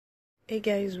Hey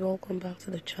guys, welcome back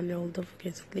to the channel. Don't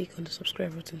forget to click on the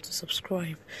subscribe button to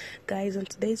subscribe. Guys, on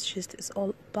today's gist is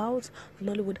all about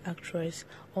Nollywood actress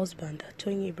husband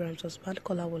Toyin Abraham's husband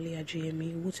Kolawole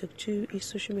Ajeyemi, who took to his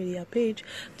social media page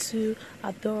to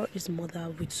adore his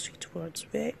mother with sweet words,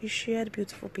 where he shared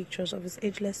beautiful pictures of his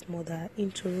ageless mother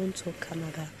in Toronto,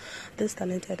 Canada. This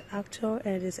talented actor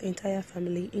and his entire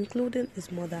family, including his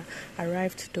mother,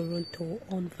 arrived to Toronto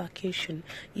on vacation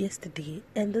yesterday,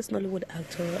 and this Nollywood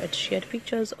actor had shared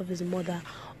pictures of his mother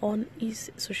on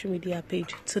his social media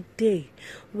page today.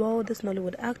 Well, this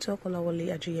Nollywood actor Kolawole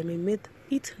Ajeyemi made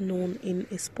it known in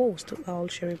his post while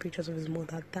sharing pictures of his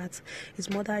mother that his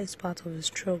mother is part of his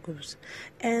struggles.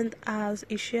 And as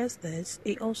he shares this,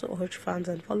 he also urged fans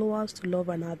and followers to love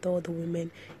and adore the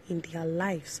women in their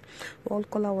lives. Well,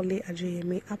 Kolawole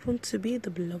Ajeyemi happened to be the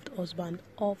beloved husband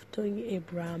of Toyin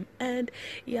Abraham, and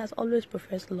he has always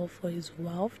professed love for his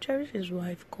wife, cherished his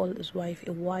wife, called his wife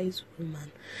a wise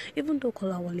woman. Even though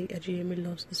Kolawole Ajeyemi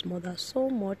loves his mother so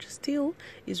much, still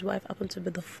his wife happened to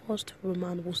be the first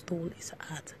woman who stole his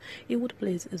heart. He would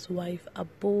place his wife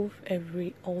above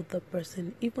every other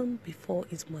person, even before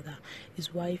his mother.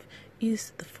 His wife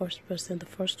is the first person, the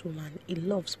first woman he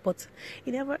loves, but he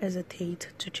never hesitates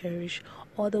to cherish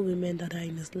other women that are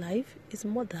in his life, his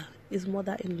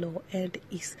mother-in-law, and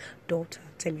his daughter,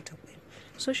 Temitope.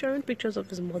 So sharing pictures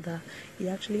of his mother, he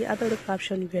actually added a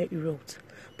caption where he wrote,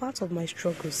 "Part of my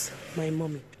struggles, my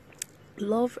mommy.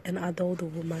 Love and adore the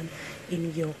woman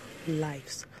in your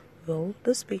lives." Well,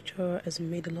 this picture has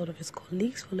made a lot of his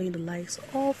colleagues, following the likes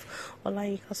of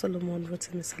Olayinka Solomon,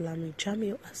 Rotimi Salami,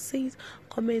 Jamil Aziz,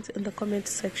 comment in the comment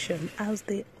section as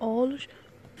they all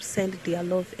sent their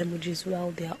love emojis, while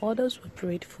their orders were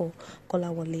prayed for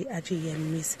Kolawole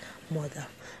Ajeyemi's mother.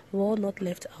 Well, not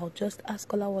left out, just as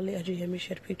Kolawole Ajeyemi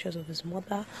shared pictures of his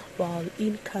mother while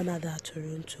in Canada,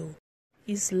 Toronto.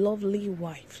 His lovely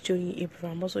wife, Toyin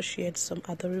Abraham, also shared some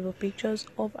adorable pictures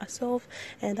of herself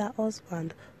and her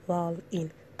husband while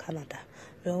in Canada.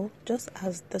 Well, just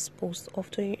as this post of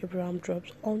Toyin Abraham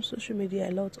drops on social media,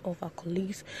 a lot of our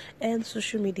colleagues and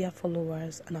social media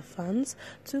followers and our fans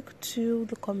took to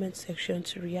the comment section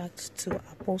to react to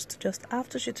our post just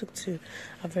after she took to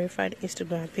a verified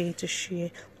Instagram page to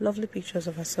share lovely pictures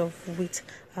of herself with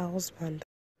her husband.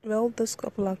 Well, this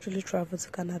couple actually traveled to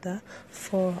Canada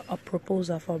for a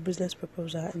proposal, for a business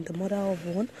proposal, and the mother of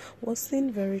one was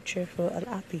seen very cheerful and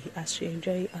happy as she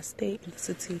enjoyed a stay in the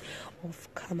city of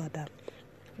Canada.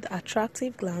 The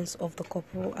attractive glance of the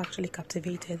couple actually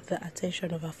captivated the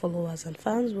attention of our followers and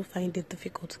fans who find it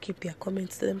difficult to keep their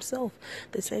comments to themselves.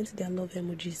 They sent their love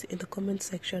emojis in the comment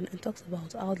section and talked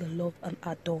about how they love and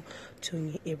adore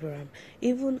Toyin Abraham.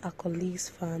 Even our colleagues,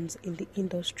 fans in the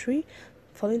industry,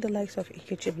 following the likes of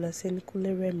Ikechi Blessing,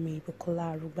 Kuleremi,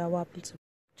 Bukola, Arugbawa,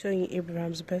 Toyin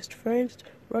Abraham's best friends,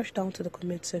 rushed down to the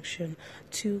comment section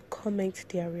to comment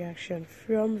their reaction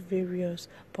from various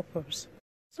pop-ups.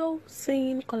 So,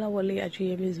 seeing Kolawole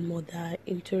Ajeyemi's mother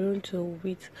in Toronto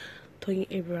with Toyin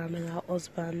Abraham and her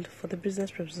husband for the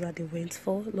business proposal they went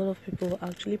for, a lot of people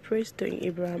actually praised Toyin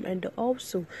Abraham and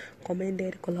also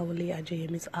commended Kolawole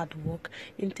Ajeyemi's hard work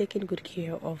in taking good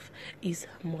care of his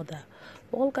mother.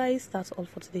 Well guys, that's all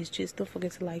for today's gist. Don't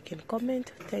forget to like and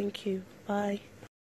comment. Thank you. Bye.